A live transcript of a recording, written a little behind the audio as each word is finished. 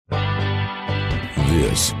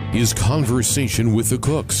This is Conversation with the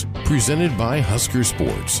Cooks, presented by Husker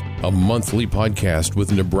Sports, a monthly podcast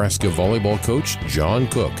with Nebraska volleyball coach John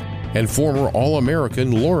Cook and former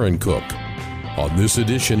All-American Lauren Cook. On this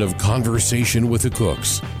edition of Conversation with the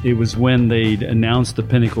Cooks, it was when they'd announced the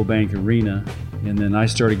Pinnacle Bank Arena, and then I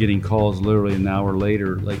started getting calls literally an hour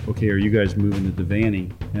later, like, okay, are you guys moving to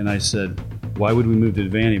Devaney? And I said, why would we move to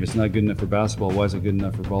Devaney? If it's not good enough for basketball, why is it good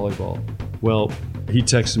enough for volleyball? Well, he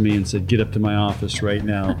texted me and said, get up to my office right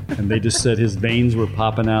now. And they just said his veins were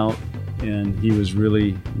popping out, and he was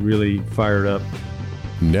really, really fired up.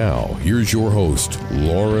 Now, here's your host,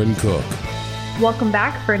 Lauren Cook. Welcome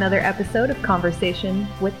back for another episode of Conversation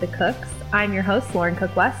with the Cooks. I'm your host, Lauren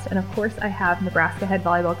Cook West, and of course I have Nebraska head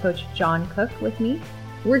volleyball coach John Cook with me.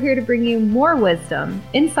 We're here to bring you more wisdom,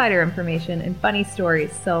 insider information, and funny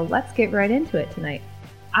stories, so let's get right into it tonight.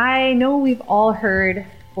 I know we've all heard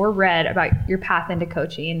or read about your path into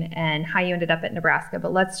coaching and how you ended up at Nebraska,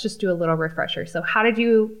 but let's just do a little refresher. So how did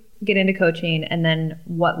you get into coaching, and then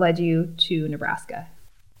what led you to Nebraska?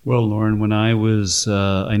 Well, Lauren, when I was,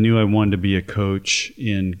 I knew I wanted to be a coach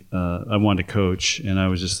I wanted to coach, and I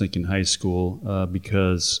was just thinking high school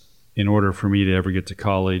because in order for me to ever get to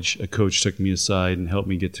college, a coach took me aside and helped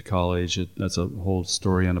me get to college. That's a whole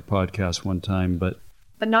story on a podcast one time, but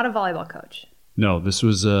not a volleyball coach. No, this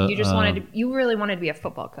was you really wanted to be a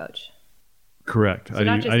football coch. Correct. So I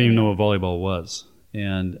didn't even know what volleyball was.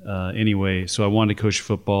 And anyway, so I wanted to coach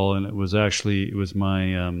football, and it was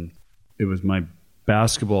my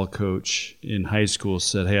basketball coach in high school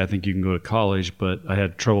said, hey, I think you can go to college, but I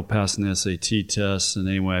had trouble passing the SAT test. And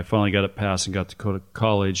anyway, I finally got it passed and got to go to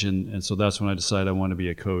college. And so that's when I decided I wanted to be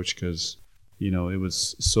a coach because, you know, it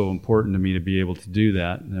was so important to me to be able to do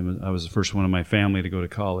that. And I was the first one in my family to go to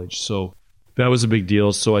college. So that was a big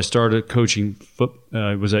deal. So I started coaching.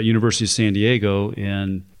 I was at University of San Diego,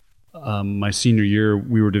 and my senior year,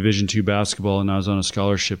 we were Division II basketball, and I was on a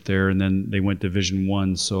scholarship there, and then they went Division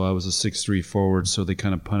I, so I was a 6'3" forward, so they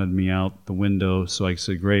kind of punted me out the window. So I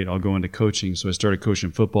said, great, I'll go into coaching. So I started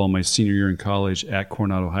coaching football my senior year in college at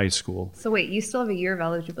Coronado High School. So wait, you still have a year of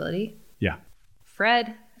eligibility? Yeah.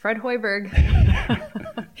 Fred Hoiberg.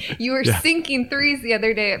 You were sinking threes the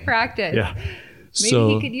other day at practice. Yeah.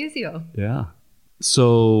 Maybe he could use you. Yeah.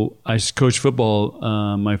 So I coached football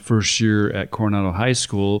my first year at Coronado High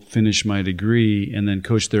School, finished my degree, and then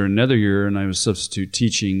coached there another year, and I was substitute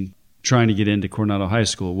teaching, trying to get into Coronado High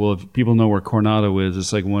School. Well, if people know where Coronado is,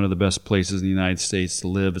 it's like one of the best places in the United States to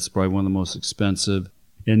live. It's probably one of the most expensive,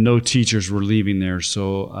 and no teachers were leaving there.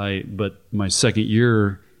 But my second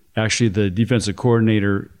year, actually the defensive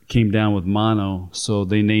coordinator came down with mono, so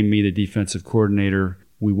they named me the defensive coordinator.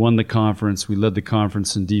 We won the conference. We led the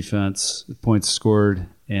conference in defense, points scored,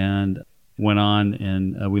 and went on.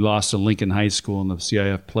 And we lost to Lincoln High School in the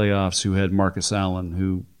CIF playoffs, who had Marcus Allen,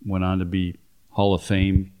 who went on to be Hall of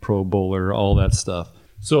Fame, Pro Bowler, all that stuff.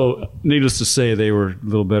 So needless to say, they were a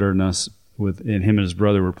little better than us, and him and his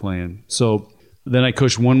brother were playing. So then I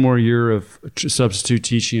coached one more year of substitute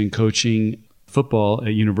teaching and coaching football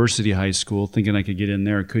at University High School, thinking I could get in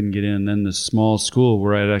there. I couldn't get in. And then the small school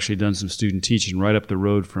where I had actually done some student teaching right up the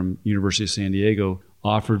road from University of San Diego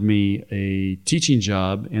offered me a teaching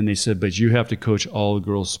job, and they said, but you have to coach all the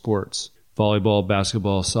girls' sports: volleyball,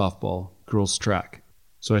 basketball, softball, girls' track.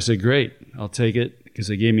 So I said, great, I'll take it, because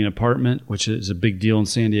they gave me an apartment, which is a big deal in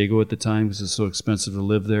San Diego at the time because it's so expensive to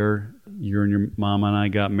live there. Your mom and I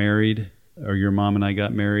got married,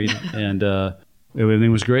 and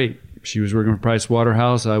everything was great. She was working for Price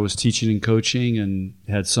Waterhouse. I was teaching and coaching and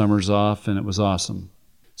had summers off, and it was awesome.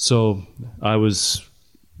 So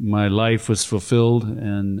my life was fulfilled,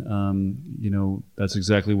 and that's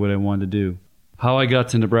exactly what I wanted to do. How I got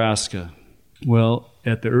to Nebraska? Well,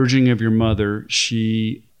 at the urging of your mother,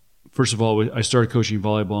 first of all, I started coaching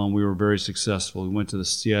volleyball, and we were very successful. We went to the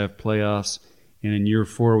CIF playoffs, and in year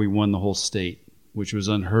 4, we won the whole state, which was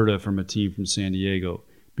unheard of from a team from San Diego.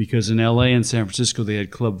 Because in LA and San Francisco, they had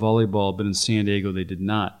club volleyball, but in San Diego, they did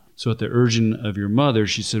not. So at the urging of your mother,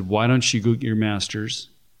 she said, why don't you go get your master's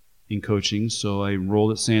in coaching? So I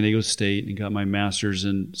enrolled at San Diego State and got my master's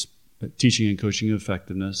in teaching and coaching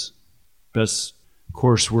effectiveness. Best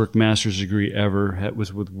coursework master's degree ever. It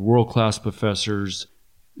was with world-class professors.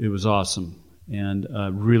 It was awesome. And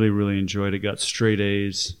really, really enjoyed it. Got straight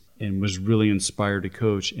A's and was really inspired to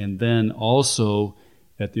coach. And then also,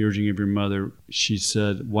 at the urging of your mother, she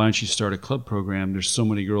said, why don't you start a club program? There's so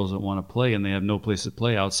many girls that want to play, and they have no place to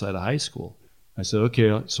play outside of high school. I said,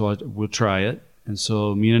 okay, so we'll try it. And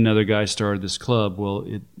so me and another guy started this club. Well,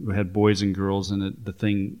 it had boys and girls, and the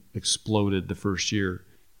thing exploded the first year.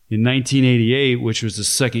 In 1988, which was the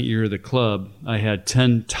second year of the club, I had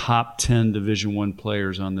 10 top 10 Division I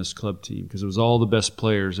players on this club team because it was all the best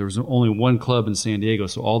players. There was only one club in San Diego,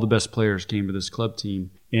 so all the best players came to this club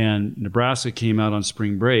team. And Nebraska came out on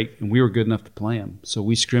spring break, and we were good enough to play them. So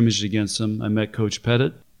we scrimmaged against them. I met Coach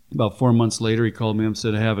Pettit. About 4 months later, he called me up and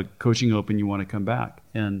said, I have a coaching open. You want to come back?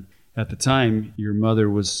 And at the time, your mother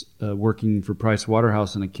was working for Price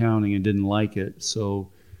Waterhouse in accounting and didn't like it. So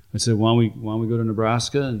I said, why don't we go to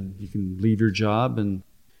Nebraska and you can leave your job? And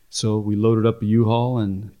so we loaded up a U-Haul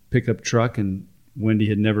and pickup truck, and Wendy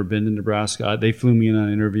had never been to Nebraska. They flew me in on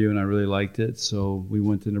an interview, and I really liked it. So we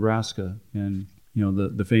went to Nebraska. And,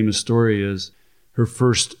 the famous story is her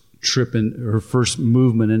first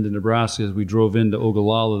movement into Nebraska as we drove into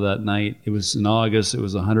Ogallala that night. It was in August. It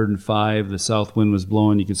was 105. The south wind was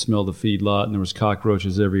blowing. You could smell the feedlot, and there was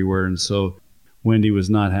cockroaches everywhere. And so Wendy was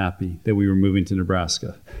not happy that we were moving to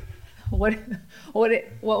Nebraska. What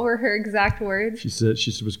were her exact words?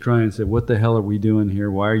 She was crying and said, "What the hell are we doing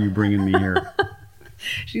here? Why are you bringing me here?"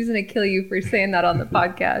 She's going to kill you for saying that on the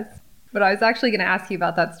podcast. But I was actually going to ask you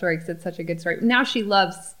about that story because it's such a good story. Now she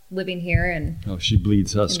loves living here, and she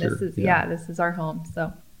bleeds Husker. This is our home. So,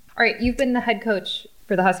 all right, you've been the head coach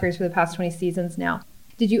for the Huskers for the past 20 seasons now.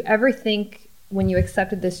 Did you ever think when you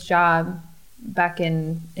accepted this job back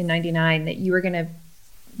in 99 that you were going to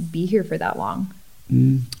be here for that long?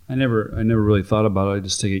 I never really thought about it. I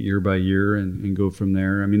just take it year by year and go from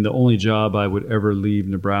there. I mean, the only job I would ever leave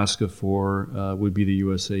Nebraska for would be the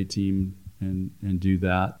USA team and do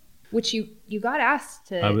that. Which you got asked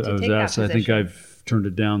to I was take asked. that position. I think I've turned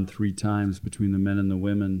it down 3 times between the men and the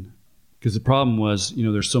women. Because the problem was,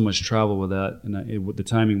 there's so much travel with that, and the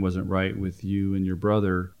timing wasn't right with you and your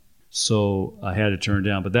brother, so I had to turn it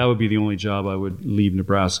down. But that would be the only job I would leave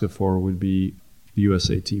Nebraska for, would be the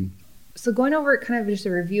USA team. So going over kind of just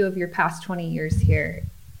a review of your past 20 years here,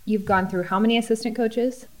 you've gone through how many assistant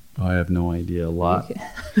coaches? I have no idea. A lot.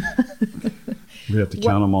 We have to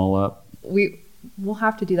count them all up. We'll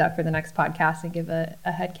have to do that for the next podcast and give a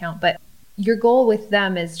head count. But your goal with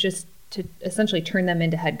them is just to essentially turn them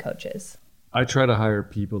into head coaches. I try to hire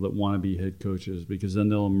people that want to be head coaches because then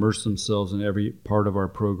they'll immerse themselves in every part of our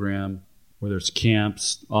program, whether it's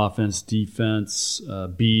camps, offense, defense,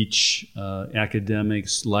 beach,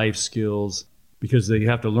 academics, life skills, because they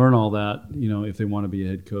have to learn all that, if they want to be a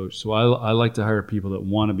head coach. So I like to hire people that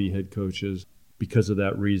want to be head coaches because of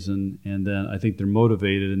that reason. And then I think they're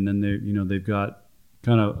motivated, and then they've got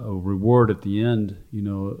kind of a reward at the end,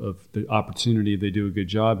 of the opportunity. If they do a good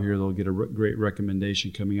job here, they'll get a great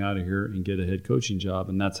recommendation coming out of here and get a head coaching job.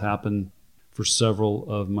 And that's happened for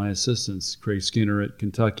several of my assistants. Craig Skinner at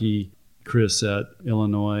Kentucky, Chris at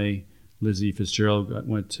Illinois, Lizzie Fitzgerald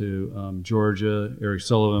went to Georgia, Eric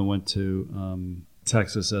Sullivan went to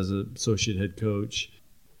Texas as an associate head coach.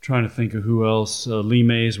 Trying to think of who else. Lee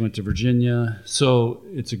Mays went to Virginia. So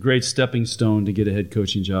it's a great stepping stone to get a head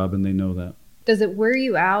coaching job, and they know that. Does it wear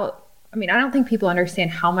you out? I mean, I don't think people understand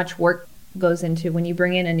how much work goes into when you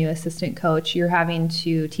bring in a new assistant coach. You're having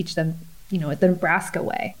to teach them, the Nebraska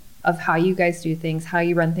way of how you guys do things, how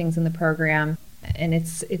you run things in the program. And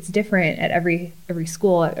it's different at every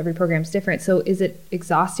school, every program's different. So is it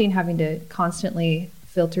exhausting having to constantly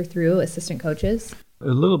filter through assistant coaches? A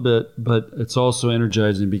little bit, but it's also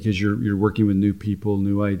energizing because you're working with new people,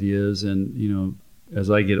 new ideas, and as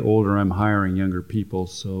I get older, I'm hiring younger people,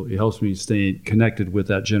 so it helps me stay connected with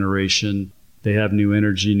that generation. They have new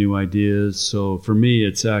energy, new ideas. So for me,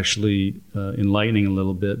 it's actually enlightening a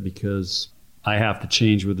little bit because I have to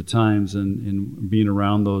change with the times, and being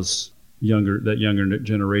around that younger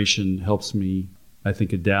generation helps me, I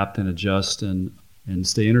think, adapt and adjust and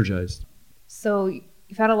stay energized. So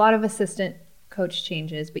you've had a lot of assistant coach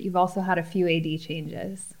changes, but you've also had a few AD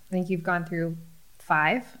changes. I think you've gone through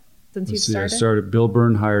 5 since you've started. I started. Bill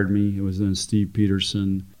Byrne hired me. It was then Steve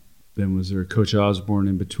Peterson. Then was there Coach Osborne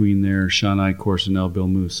in between there, Sean Eichhorst, and now Bill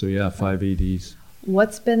Moose. So 5 ADs.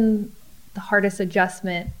 What's been the hardest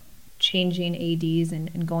adjustment changing ADs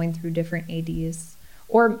and going through different ADs?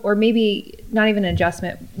 Or maybe not even an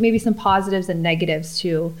adjustment, maybe some positives and negatives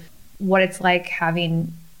to what it's like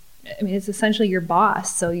having, it's essentially your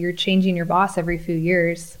boss. So you're changing your boss every few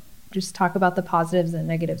years. Just talk about the positives and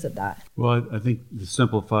negatives of that. Well, I think to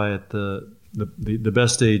simplify it, the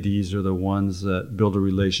best ADs are the ones that build a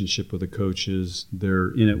relationship with the coaches.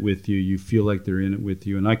 They're in it with you. You feel like they're in it with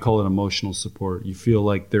you. And I call it emotional support. You feel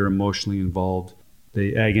like they're emotionally involved.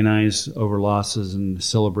 They agonize over losses and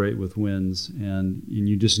celebrate with wins. And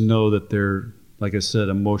you just know that they're, like I said,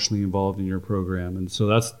 emotionally involved in your program. And so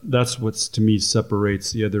that's what's, to me,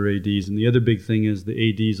 separates the other ADs. And the other big thing is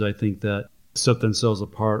the ADs, I think, that set themselves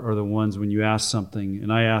apart are the ones when you ask something,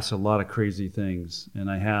 and I ask a lot of crazy things,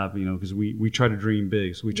 and I have, because we try to dream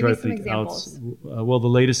big. So we try to think out. Well, the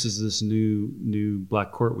latest is this new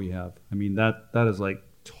black court we have. I mean, that is like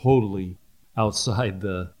totally outside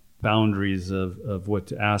the boundaries of what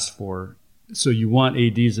to ask for. So you want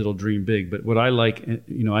ADs that'll dream big. But what I like,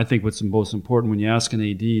 I think what's most important when you ask an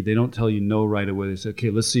AD, they don't tell you no right away. They say, okay,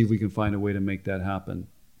 let's see if we can find a way to make that happen.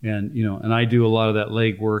 And, and I do a lot of that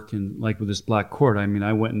leg work. And like with this black court, I mean,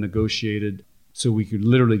 I went and negotiated so we could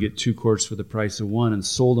literally get 2 courts for the price of 1 and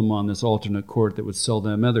sold them on this alternate court that would sell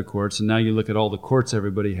them other courts. And now you look at all the courts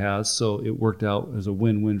everybody has. So it worked out as a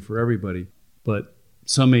win-win for everybody. But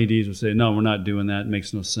some ADs will say, no, we're not doing that. It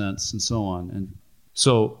makes no sense, and so on. And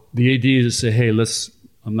so the ADs say, hey,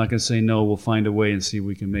 I'm not going to say no. We'll find a way and see if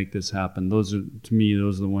we can make this happen. Those are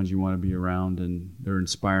the ones you want to be around, and they're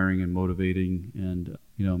inspiring and motivating and,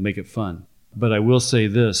 make it fun. But I will say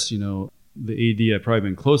this, the AD I've probably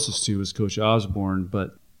been closest to is Coach Osborne,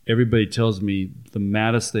 but everybody tells me the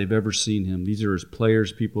maddest they've ever seen him, these are his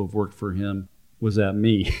players, people who've worked for him, was at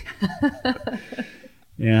me.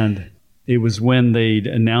 And it was when they'd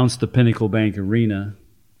announced the Pinnacle Bank Arena,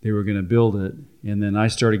 they were going to build it. And then I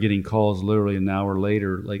started getting calls literally an hour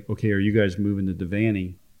later, like, okay, are you guys moving to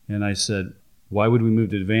Devaney? And I said, why would we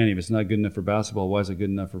move to Devaney? If it's not good enough for basketball, why is it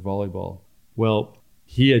good enough for volleyball? Well,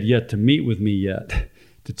 he had yet to meet with me yet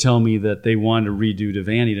to tell me that they wanted to redo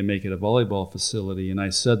Devaney to make it a volleyball facility. And I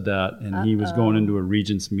said that, and he was going into a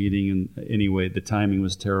regents meeting. And anyway, the timing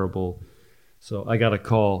was terrible. So I got a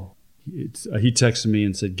call. He texted me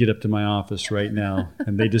and said, get up to my office right now.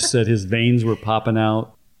 And they just said his veins were popping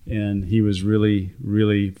out, and he was really,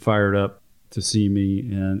 really fired up to see me.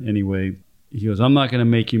 And anyway, he goes, I'm not going to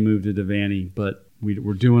make you move to Devaney, but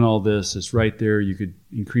we're doing all this. It's right there. You could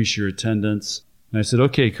increase your attendance. And I said,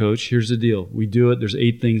 okay, Coach, here's the deal. We do it. There's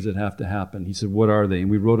 8 things that have to happen. He said, what are they?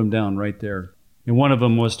 And we wrote them down right there. And one of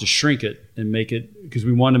them was to shrink it and make it, because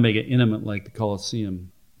we wanted to make it intimate like the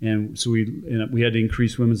Coliseum. And so we had to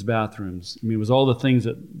increase women's bathrooms. I mean, it was all the things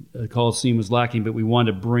that the Coliseum was lacking, but we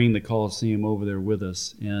wanted to bring the Coliseum over there with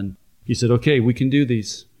us. And he said, okay, we can do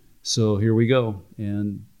these. So here we go.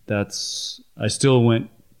 And I still went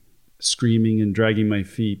screaming and dragging my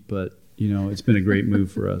feet, but, it's been a great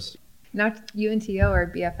move for us. Now you and T.O. are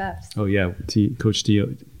BFFs. Oh, yeah.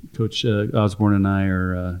 Coach Osborne and I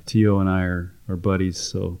are, T.O. and I are buddies.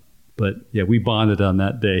 So, but yeah, we bonded on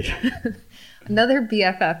that day. Another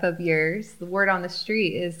BFF of yours, the word on the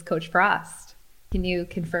street, is Coach Frost. Can you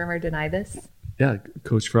confirm or deny this? Yeah,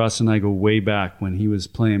 Coach Frost and I go way back. When he was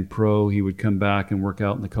playing pro, he would come back and work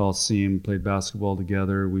out in the Coliseum, played basketball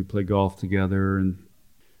together. We played golf together. And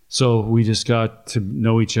so we just got to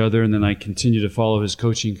know each other. And then I continued to follow his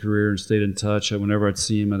coaching career and stayed in touch. Whenever I'd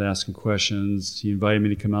see him, I'd ask him questions. He invited me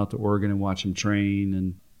to come out to Oregon and watch him train.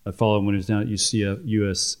 And I followed him when he was down at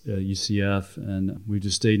UCF. And we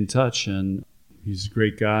just stayed in touch. And he's a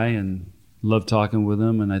great guy and loved talking with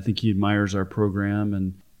him. And I think he admires our program.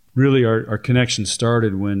 And really our connection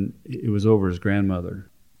started when it was over his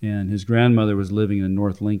grandmother. And his grandmother was living in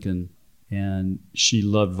North Lincoln, and she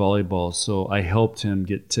loved volleyball. So I helped him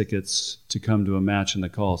get tickets to come to a match in the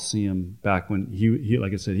Coliseum back when he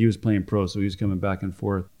like I said, he was playing pro, so he was coming back and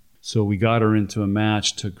forth. So we got her into a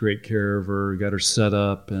match, took great care of her, got her set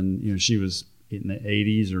up, and she was in the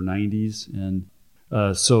 80s or 90s.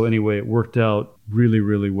 And so anyway, it worked out really,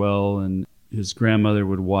 really well. And his grandmother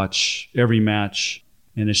would watch every match.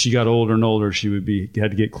 And as she got older and older, she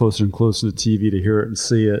had to get closer and closer to the TV to hear it and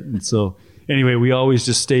see it. And so anyway, we always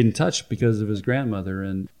just stayed in touch because of his grandmother.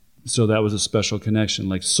 And so that was a special connection.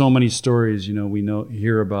 Like so many stories, we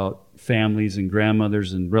hear about families and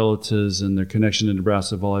grandmothers and relatives and their connection to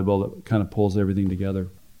Nebraska volleyball that kind of pulls everything together.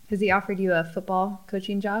 Has he offered you a football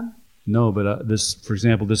coaching job? No, but for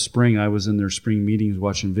example, this spring, I was in their spring meetings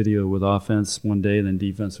watching video with offense one day and then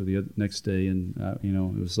defense with the next day. And,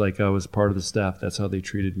 it was like I was part of the staff. That's how they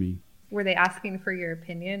treated me. Were they asking for your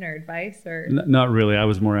opinion or advice? Or Not really. I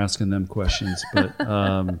was more asking them questions. But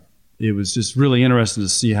it was just really interesting to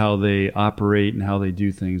see how they operate and how they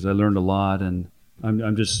do things. I learned a lot. And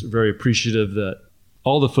I'm just very appreciative that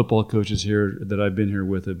all the football coaches here that I've been here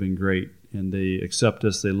with have been great. And they accept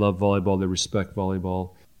us. They love volleyball. They respect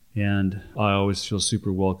volleyball. And I always feel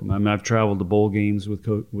super welcome. I mean, I've traveled to bowl games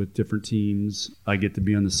with different teams. I get to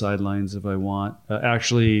be on the sidelines if I want.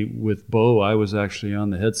 Actually, with Bo, I was actually on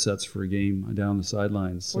the headsets for a game down the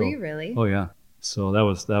sidelines. So, were you really? Oh yeah. So that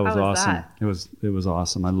was awesome. That? It was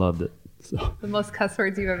awesome. I loved it. So the most cuss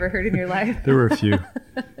words you've ever heard in your life. There were a few.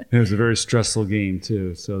 It was a very stressful game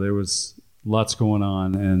too. So there was lots going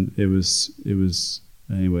on, and it was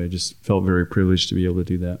anyway. I just felt very privileged to be able to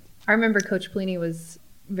do that. I remember Coach Pelini was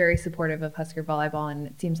very supportive of Husker volleyball, and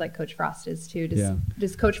it seems like Coach Frost is too.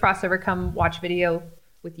 Does Coach Frost ever come watch video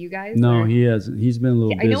with you guys? No, he hasn't. He's been a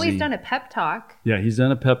little busy. I know he's done a pep talk. Yeah, he's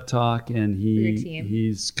done a pep talk, and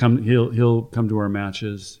he's come. He'll come to our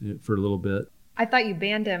matches for a little bit. I thought you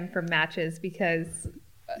banned him from matches because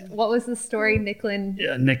what was the story, Nicklin?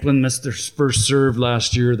 Yeah, Nicklin missed their first serve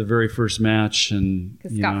last year, the very first match, and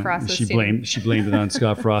Scott Frost was she blamed it on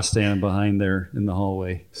Scott Frost standing behind there in the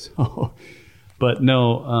hallway. So, but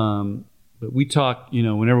no. But we talk,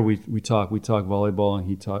 whenever we talk volleyball, and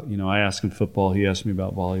he talk, I ask him football, he asks me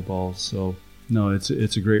about volleyball. So no, it's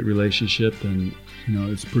a great relationship, and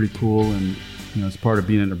it's pretty cool, and it's part of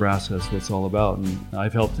being in Nebraska. That's what it's all about. And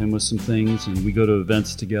I've helped him with some things, and we go to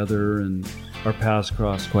events together, and our paths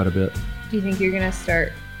cross quite a bit. Do you think you're going to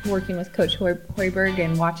start working with Coach Hoiberg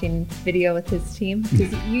and watching video with his team?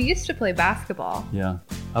 Because you used to play basketball. Yeah,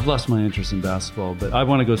 I've lost my interest in basketball, but I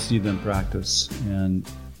want to go see them practice, and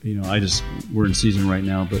we're in season right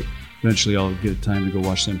now, but eventually I'll get time to go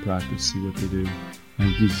watch them practice, see what they do. I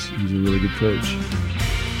think he's a really good coach.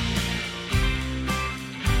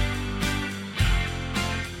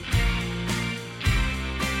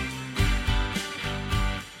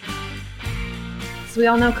 So we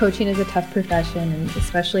all know coaching is a tough profession, and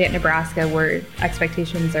especially at Nebraska where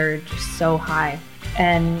expectations are just so high.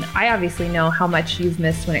 And I obviously know how much you've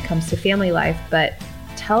missed when it comes to family life, but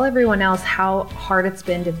tell everyone else how hard it's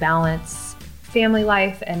been to balance family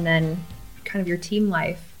life and then kind of your team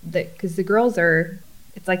life. Because the girls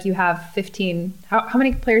it's like you have 15. How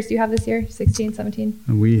many players do you have this year? 16, 17?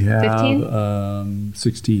 We have 15?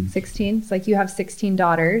 16. 16. It's like you have 16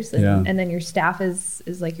 daughters, and then your staff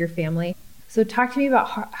is like your family. So talk to me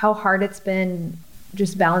about how hard it's been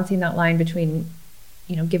just balancing that line between,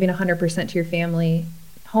 giving 100% to your family,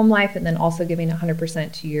 home life, and then also giving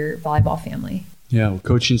 100% to your volleyball family. Yeah, well,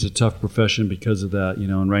 coaching's a tough profession because of that,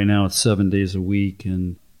 and right now it's 7 days a week,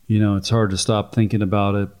 and, it's hard to stop thinking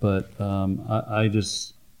about it. But I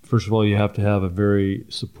just, first of all, you have to have a very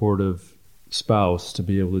supportive spouse to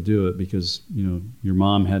be able to do it because, your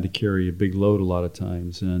mom had to carry a big load a lot of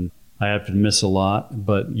times. And I have to miss a lot,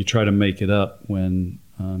 but you try to make it up when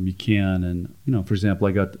you can. And, for example,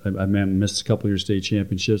 I missed a couple of your state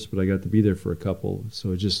championships, but I got to be there for a couple.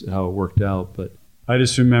 So it's just how it worked out. But I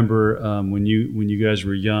just remember when you guys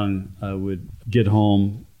were young, I would get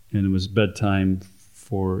home and it was bedtime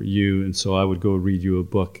for you, and so I would go read you a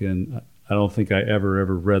book. And I don't think I ever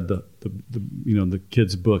read the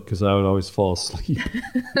kid's book because I would always fall asleep.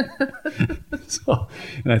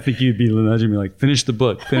 And I think you'd be nudging me like, finish the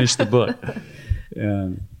book.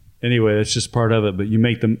 And anyway, that's just part of it. But you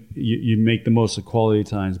make the most of quality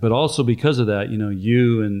times. But also because of that,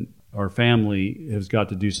 you and our family has got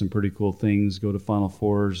to do some pretty cool things, go to Final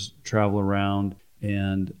Fours, travel around,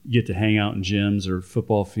 and get to hang out in gyms or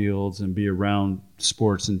football fields and be around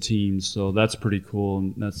sports and teams. So that's pretty cool,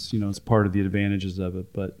 and that's it's part of the advantages of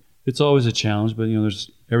it. But it's always a challenge. But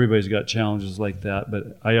everybody's got challenges like that.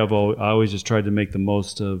 But I always just tried to make the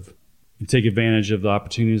most of and take advantage of the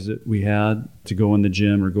opportunities that we had to go in the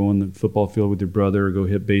gym or go in the football field with your brother or go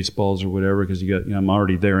hit baseballs or whatever, because I'm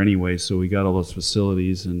already there anyway, so we got all those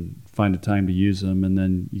facilities, and find a time to use them, and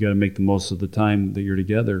then you got to make the most of the time that you're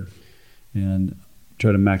together and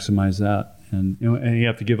try to maximize that. And and you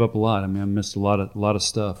have to give up a lot. I missed a lot of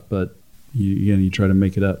stuff, but you try to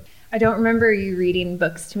make it up. I don't remember you reading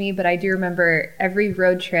books to me, but I do remember every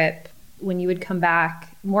road trip when you would come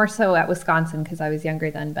back, more so at Wisconsin because I was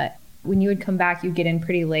younger then, but when you would come back, you'd get in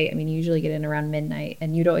pretty late. You usually get in around midnight,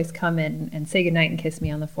 and you'd always come in and say goodnight and kiss me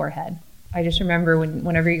on the forehead. I just remember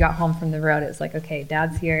whenever you got home from the road, it was like, okay,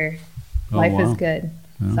 Dad's here. Life is good.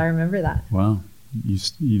 Yeah. So I remember that. Wow.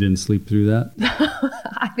 You didn't sleep through that?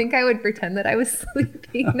 I think I would pretend that I was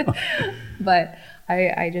sleeping, but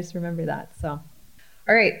I just remember that. So,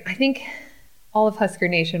 all right. I think all of Husker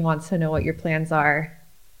Nation wants to know what your plans are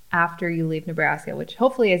after you leave Nebraska, which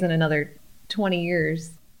hopefully isn't another 20 years.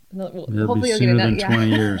 Hopefully you'll sooner than 20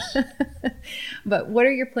 years. But what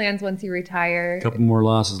are your plans once you retire? A couple more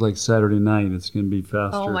losses like Saturday night. It's going to be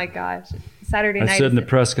faster. Oh my gosh. Saturday night. I said in the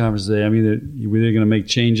press conference today, I'm either going to make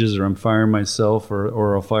changes or I'm firing myself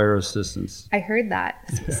or I'll fire assistants. I heard that.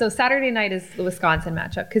 So Saturday night is the Wisconsin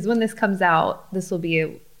matchup, because when this comes out, this will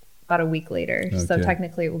be about a week later. Okay. So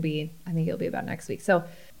technically it'll be about next week. So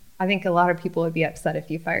I think a lot of people would be upset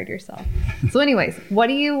if you fired yourself. So anyways, what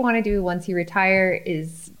do you want to do once you retire?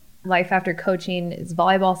 Is life after coaching, is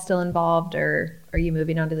volleyball still involved, or are you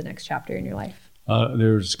moving on to the next chapter in your life?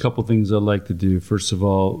 There's a couple things I'd like to do. First of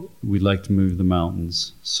all, we'd like to move the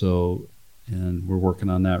mountains. And we're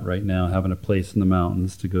working on that right now, having a place in the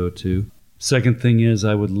mountains to go to. Second thing is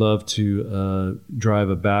I would love to drive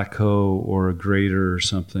a backhoe or a grader or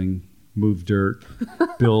something, move dirt,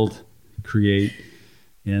 build, create.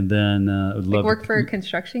 And then I would love work for a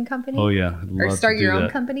construction company? Oh, yeah. Or start your own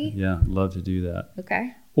company? Yeah, I'd love to do that.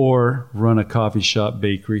 Okay. Or run a coffee shop,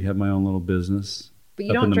 bakery, have my own little business. But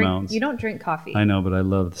you don't drink coffee. I know, but I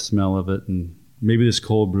love the smell of it. And maybe this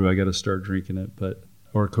cold brew, I got to start drinking it.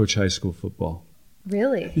 Or coach high school football.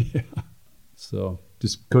 Really? Yeah. So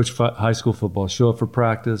just coach high school football. Show up for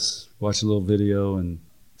practice, watch a little video, and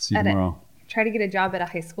see you tomorrow. Try to get a job at a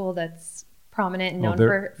high school that's prominent and known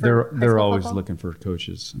for they're always football. Looking for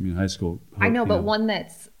coaches. I mean, high school. I know, but one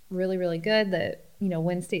that's really, really good that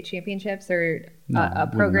wins state championships, or a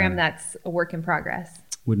program that's a work in progress.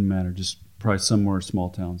 Wouldn't matter. Just probably somewhere, small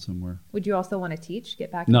town somewhere. Would you also want to teach?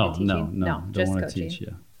 Get back into teaching? No. Don't just want coaching. to teach.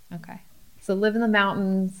 Yeah. Okay. So live in the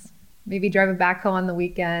mountains. Maybe drive a backhoe on the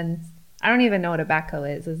weekends. I don't even know what a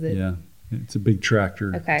backhoe is. Is it? Yeah, it's a big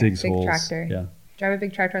tractor. Okay, digs big holes. tractor. Yeah. Drive a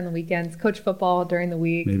big tractor on the weekends. Coach football during the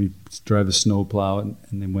week. Maybe drive a snow plow in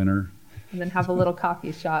the winter. And then have a little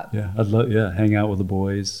coffee shop. Yeah, I'd love. Yeah, hang out with the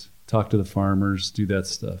boys, talk to the farmers, do that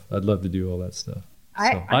stuff. I'd love to do all that stuff.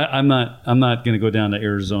 I'm not going to go down to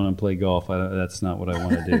Arizona and play golf. That's not what I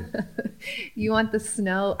want to do. You want the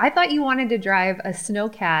snow? I thought you wanted to drive a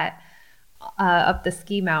snowcat up the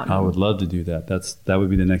ski mountain. I would love to do that. That would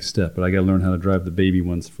be the next step. But I got to learn how to drive the baby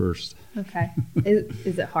ones first. Okay.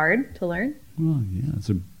 Is it hard to learn? Well, yeah, it's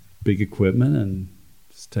a big equipment and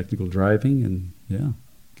it's technical driving, and yeah,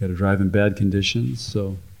 got to drive in bad conditions.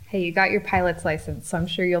 So. Hey, you got your pilot's license, so I'm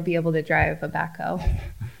sure you'll be able to drive a backhoe.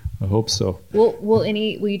 I hope so. Will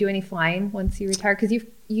you do any flying once you retire? Because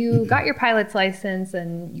you got your pilot's license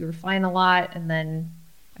and you were flying a lot, and then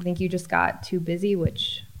I think you just got too busy,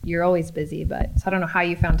 which you're always busy. So I don't know how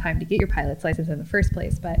you found time to get your pilot's license in the first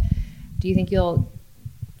place. But do you think you'll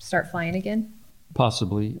start flying again?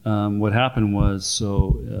 Possibly. What happened was,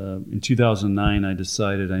 in 2009, I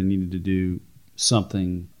decided I needed to do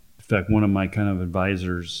something. In fact, one of my kind of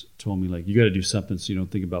advisors told me, you got to do something so you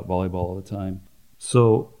don't think about volleyball all the time.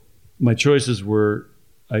 So my choices were,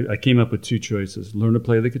 I came up with two choices. Learn to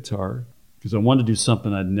play the guitar, because I wanted to do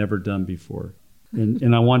something I'd never done before.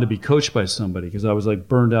 And I wanted to be coached by somebody, because I was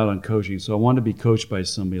burned out on coaching. So I wanted to be coached by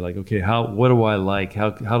somebody okay, what do I like? How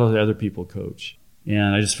do other people coach?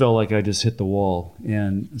 And I just felt like I just hit the wall.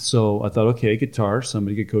 And so I thought, okay, guitar,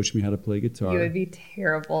 somebody could coach me how to play guitar. You would be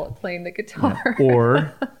terrible at playing the guitar. Yeah.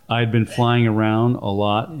 Or I'd been flying around a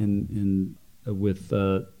lot with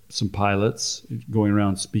some pilots, going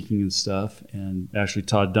around speaking and stuff. And actually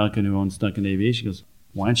Todd Duncan, who owns Duncan Aviation, goes,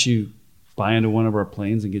 why don't you buy into one of our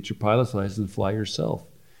planes and get your pilot's license and fly yourself?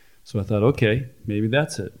 So I thought, okay, maybe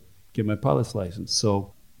that's it. Get my pilot's license.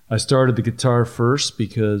 So I started the guitar first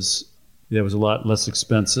because it was a lot less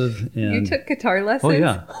expensive. And you took guitar lessons? Oh,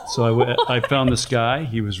 yeah. So I found this guy.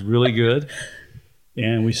 He was really good.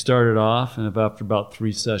 And we started off, and after about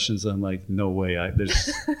 3 sessions, I'm like, no way.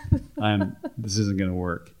 This isn't going to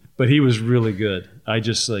work. But he was really good. I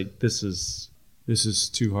just this is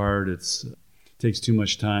too hard. It takes too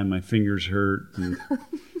much time. My fingers hurt. And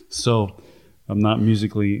so I'm not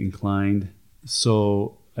musically inclined.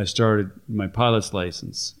 So I started my pilot's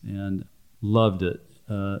license and loved it.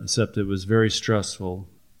 Except it was very stressful.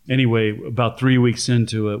 Anyway, about 3 weeks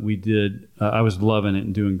into it, I was loving it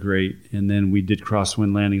and doing great. And then we did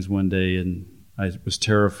crosswind landings one day, and I was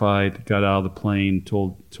terrified, got out of the plane,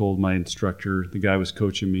 told my instructor, the guy was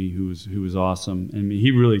coaching me, who was awesome. And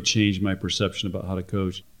he really changed my perception about how to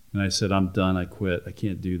coach. And I said, I'm done, I quit, I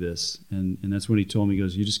can't do this. And that's when he told me, he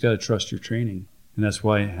goes, you just got to trust your training. And that's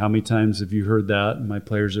why, how many times have you heard that? My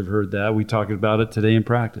players have heard that. We talked about it today in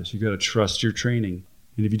practice. You got to trust your training.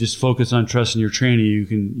 And if you just focus on trusting your training, you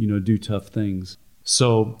can, do tough things.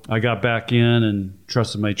 So I got back in and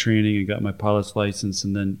trusted my training and got my pilot's license,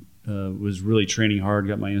 and then was really training hard,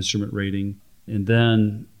 got my instrument rating. And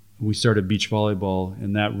then we started beach volleyball,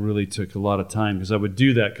 and that really took a lot of time, because I would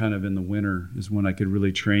do that kind of in the winter is when I could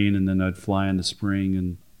really train, and then I'd fly in the spring.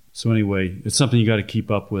 And so anyway, it's something you got to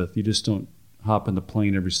keep up with. You just don't hop in the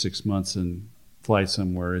plane every 6 months and fly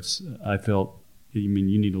somewhere. You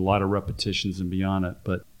need a lot of repetitions and beyond it.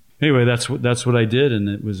 But anyway, that's what I did, and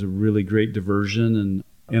it was a really great diversion.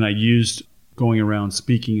 And I used going around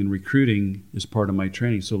speaking and recruiting as part of my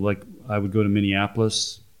training. So I would go to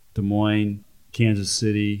Minneapolis, Des Moines, Kansas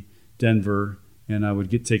City, Denver, and I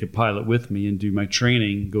would take a pilot with me and do my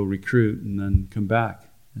training, go recruit, and then come back.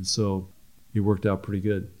 And so it worked out pretty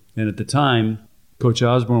good. And at the time, Coach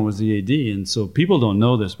Osborne was the AD, and so people don't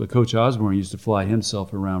know this, but Coach Osborne used to fly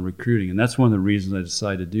himself around recruiting, and that's one of the reasons I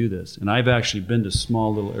decided to do this. And I've actually been to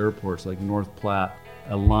small little airports like North Platte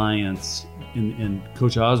alliance, and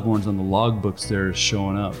Coach Osborne's on the logbooks there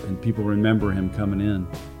showing up, and people remember him coming in.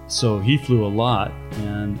 So he flew a lot,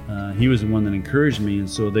 and he was the one that encouraged me, and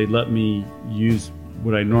so they let me use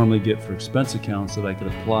what I normally get for expense accounts that I could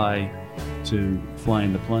apply to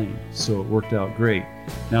flying the plane. So it worked out great.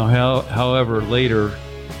 Now, however, later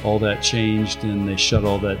all that changed, and they shut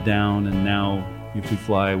all that down, and now if we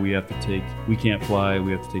fly, we can't fly,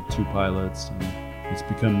 we have to take 2 pilots, and it's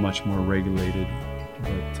become much more regulated.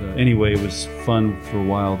 But anyway, it was fun for a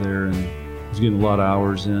while there, and I was getting a lot of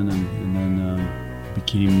hours in, and then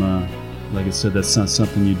became, like I said, that's not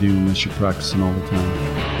something you do unless you're practicing all the time.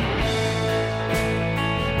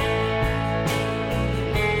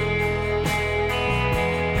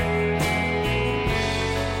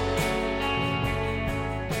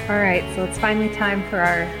 All right, so it's finally time for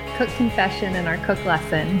our cook confession and our cook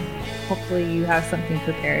lesson. Hopefully you have something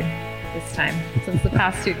prepared this time, since the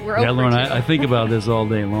past 2 we're over. Yeah, Lauren, I think about this all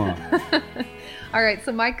day long. All right,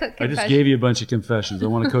 so my cook confession. I just gave you a bunch of confessions. I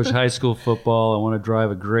want to coach high school football. I want to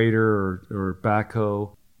drive a grader or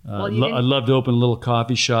backhoe. I'd love to open a little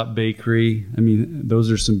coffee shop, bakery. I mean,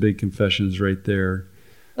 those are some big confessions right there.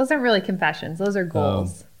 Those aren't really confessions. Those are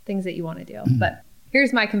goals, things that you want to do. But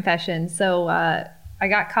here's my confession. So I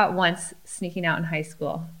got caught once sneaking out in high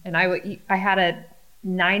school, and I had a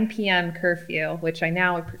 9 p.m. curfew, which I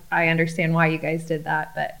understand why you guys did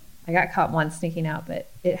that, but I got caught once sneaking out, but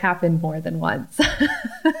it happened more than once. I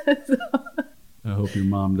hope your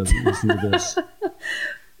mom doesn't listen to this.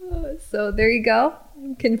 So there you go.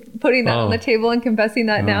 Putting that on the table and confessing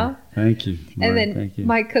that now. Thank you, Lauren. And then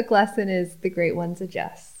my cook lesson is the great ones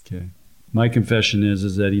adjust. Okay. My confession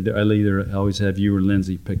is that I always have you or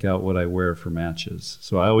Lindsay pick out what I wear for matches.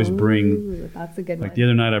 So I always bring. That's a good one. Like the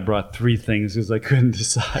other night, I brought 3 things because I couldn't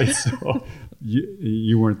decide. So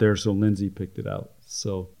you weren't there, so Lindsay picked it out.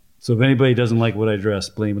 So if anybody doesn't like what I dress,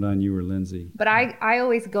 blame it on you or Lindsay. But I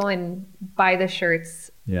always go and buy the shirts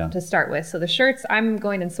to start with. So the shirts, I'm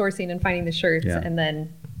going and sourcing and finding the shirts, and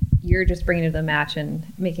then you're just bringing it to the match and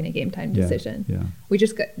making a game time decision. Yeah. We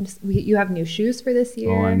just got. You have new shoes for this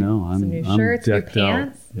year. Oh, I know. Some new shirts, new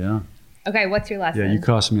pants. Out. Yeah. Okay, what's your lesson? Yeah, you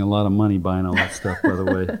cost me a lot of money buying all that stuff, by the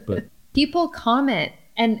way. But people comment,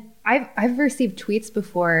 and I've received tweets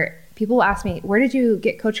before. People ask me, "Where did you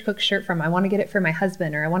get Coach Cook's shirt from? I want to get it for my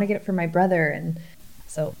husband, or I want to get it for my brother." And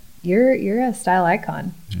so you're a style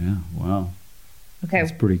icon. Yeah. Wow. Okay.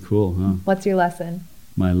 That's pretty cool, huh? What's your lesson?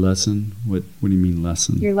 My lesson? What do you mean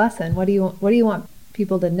lesson? Your lesson. What do you want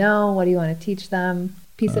people to know? What do you want to teach them?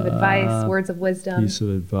 Piece of advice, words of wisdom. Piece of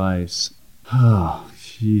advice. Oh,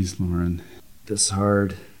 jeez, Lauren. That's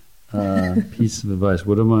hard. Piece of advice.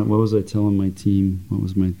 What was I telling my team? What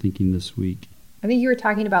was my thinking this week? I think you were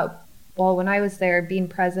talking about, when I was there, being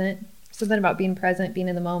present. Something about being present, being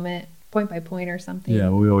in the moment, point by point or something. Yeah,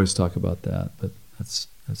 we always talk about that, but that's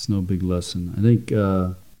no big lesson. I think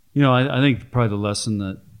I think probably the lesson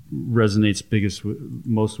that resonates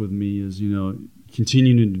most with me is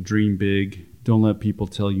continuing to dream big. Don't let people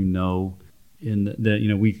tell you no. And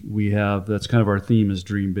that we have, that's kind of our theme, is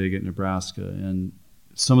dream big at Nebraska. And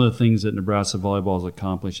some of the things that Nebraska volleyball has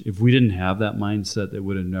accomplished, if we didn't have that mindset, that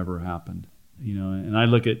would have never happened. And I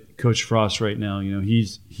look at Coach Frost right now.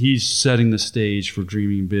 He's setting the stage for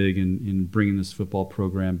dreaming big and bringing this football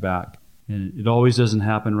program back. And it always doesn't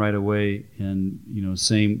happen right away. And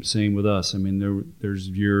same with us. I mean, there's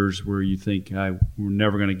years where you think, we're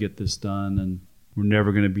never going to get this done, and we're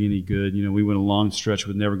never going to be any good. We went a long stretch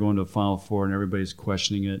with never going to a Final Four, and everybody's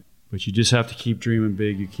questioning it. But you just have to keep dreaming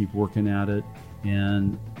big. You keep working at it.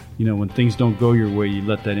 And when things don't go your way, you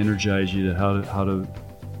let that energize you to how to.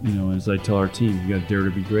 As I tell our team, you got to dare to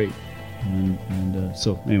be great. And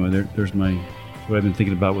so anyway, there's what I've been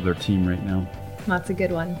thinking about with our team right now. That's a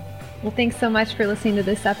good one. Well, thanks so much for listening to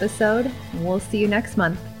this episode. We'll see you next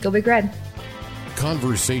month. Go Big Red.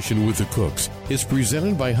 Conversation with the Cooks is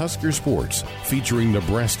presented by Husker Sports, featuring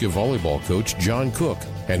Nebraska volleyball coach John Cook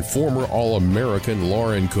and former All-American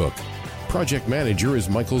Lauren Cook. Project manager is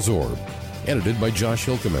Michael Zorb. Edited by Josh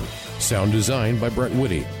Hilkeman. Sound design by Brett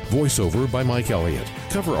Whitty. Voiceover by Mike Elliott.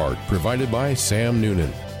 Cover art provided by Sam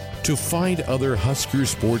Noonan. To find other Husker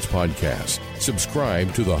Sports podcasts,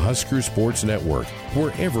 subscribe to the Husker Sports Network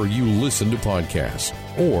wherever you listen to podcasts,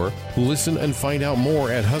 or listen and find out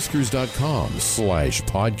more at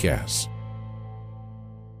huskers.com/podcasts.